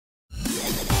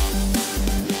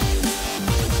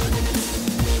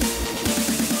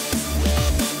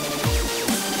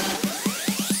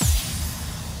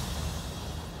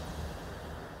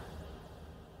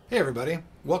everybody,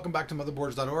 welcome back to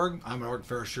Motherboards.org. I'm Art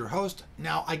Ferris, your host.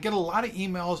 Now, I get a lot of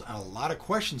emails and a lot of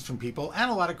questions from people and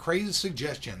a lot of crazy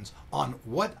suggestions on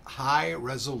what high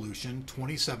resolution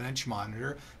 27-inch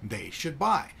monitor they should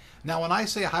buy. Now, when I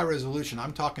say high resolution,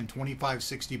 I'm talking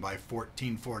 2560 by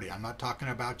 1440. I'm not talking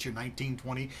about your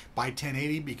 1920 by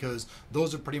 1080 because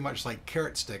those are pretty much like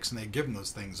carrot sticks and they've given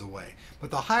those things away. But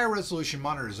the higher resolution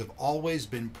monitors have always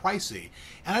been pricey.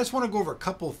 And I just want to go over a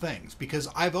couple of things because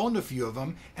I've owned a few of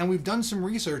them and we've done some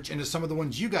research into some of the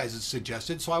ones you guys have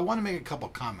suggested, so I want to make a couple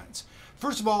comments.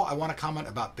 First of all, I want to comment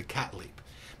about the cat leap.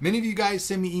 Many of you guys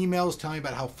send me emails telling me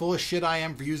about how full of shit I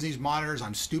am for using these monitors.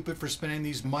 I'm stupid for spending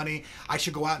these money. I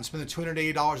should go out and spend the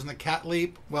 $280 on the cat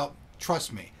leap. Well,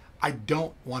 trust me, I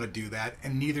don't want to do that,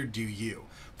 and neither do you.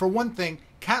 For one thing,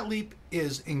 cat leap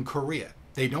is in Korea.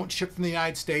 They don't ship from the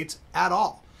United States at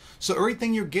all. So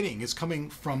everything you're getting is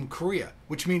coming from Korea,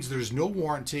 which means there's no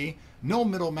warranty, no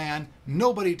middleman,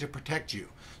 nobody to protect you.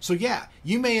 So yeah,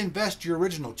 you may invest your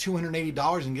original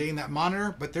 $280 in getting that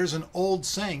monitor, but there's an old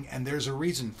saying, and there's a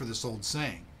reason for this old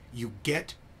saying. You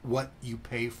get what you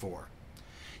pay for.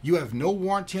 You have no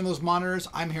warranty on those monitors.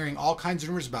 I'm hearing all kinds of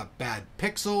rumors about bad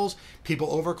pixels, people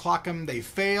overclock them, they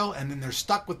fail, and then they're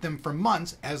stuck with them for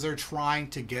months as they're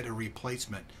trying to get a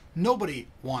replacement. Nobody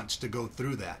wants to go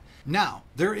through that. Now,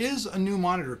 there is a new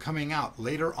monitor coming out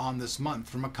later on this month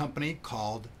from a company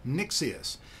called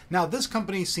Nixeus. Now, this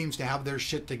company seems to have their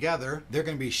shit together. They're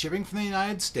going to be shipping from the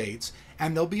United States,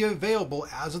 and they'll be available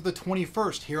as of the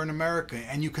 21st here in America.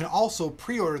 And you can also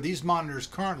pre-order these monitors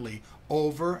currently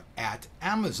over at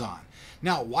Amazon.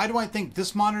 Now, why do I think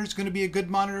this monitor is going to be a good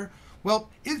monitor?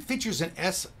 Well, it features an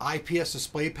S-IPS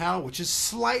display panel, which is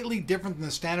slightly different than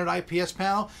the standard IPS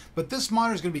panel, but this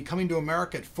monitor is going to be coming to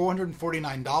America at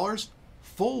 $449,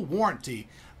 full warranty,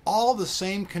 all the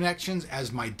same connections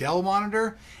as my Dell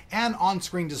monitor, and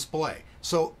on-screen display.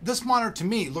 So this monitor to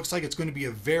me looks like it's going to be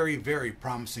a very, very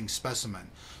promising specimen.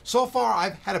 So far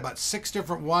I've had about 6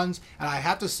 different ones, and I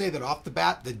have to say that off the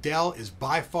bat, the Dell is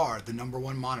by far the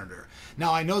 #1 monitor.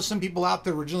 Now I know some people out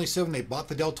there originally said when they bought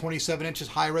the Dell 27 inches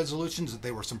high resolutions that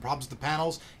there were some problems with the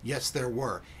panels. Yes, there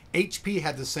were. HP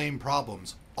had the same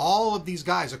problems. All of these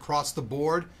guys across the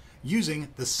board using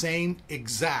the same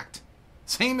exact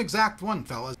one,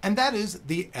 fellas, and that is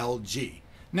the LG.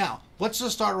 Now, let's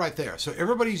just start right there. So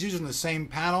everybody's using the same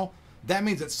panel. That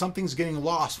means that something's getting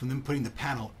lost from them putting the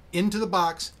panel into the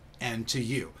box and to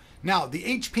you. Now, the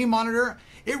HP monitor,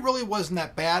 it really wasn't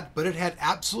that bad, but it had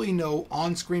absolutely no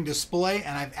on-screen display,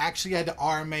 and I've actually had to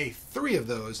RMA 3 of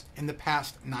those in the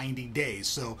past 90 days.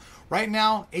 So right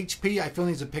now, HP, I feel,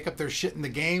 needs to pick up their shit in the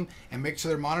game and make sure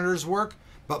their monitors work.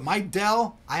 But my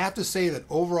Dell, I have to say that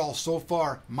overall so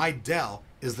far, my Dell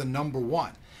is the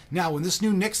 #1. Now, when this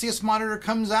new Nixeus monitor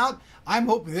comes out, I'm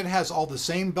hoping that it has all the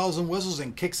same bells and whistles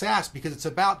and kicks ass because it's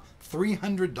about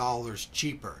 $300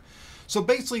 cheaper. So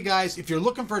basically, guys, if you're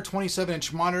looking for a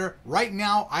 27-inch monitor, right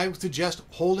now I would suggest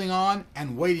holding on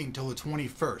and waiting till the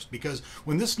 21st because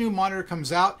when this new monitor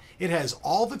comes out, it has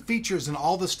all the features and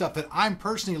all the stuff that I'm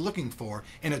personally looking for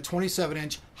in a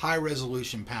 27-inch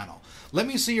high-resolution panel. Let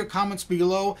me see your comments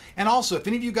below, and also if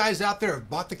any of you guys out there have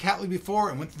bought the cat leap before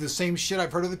and went through the same shit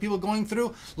I've heard other people going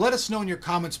through, let us know in your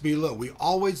comments below. We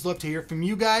always love to hear from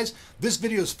you guys. This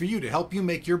video is for you to help you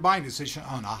make your buying decision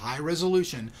on a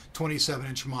high-resolution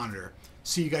 27-inch monitor.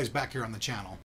 See you guys back here on the channel.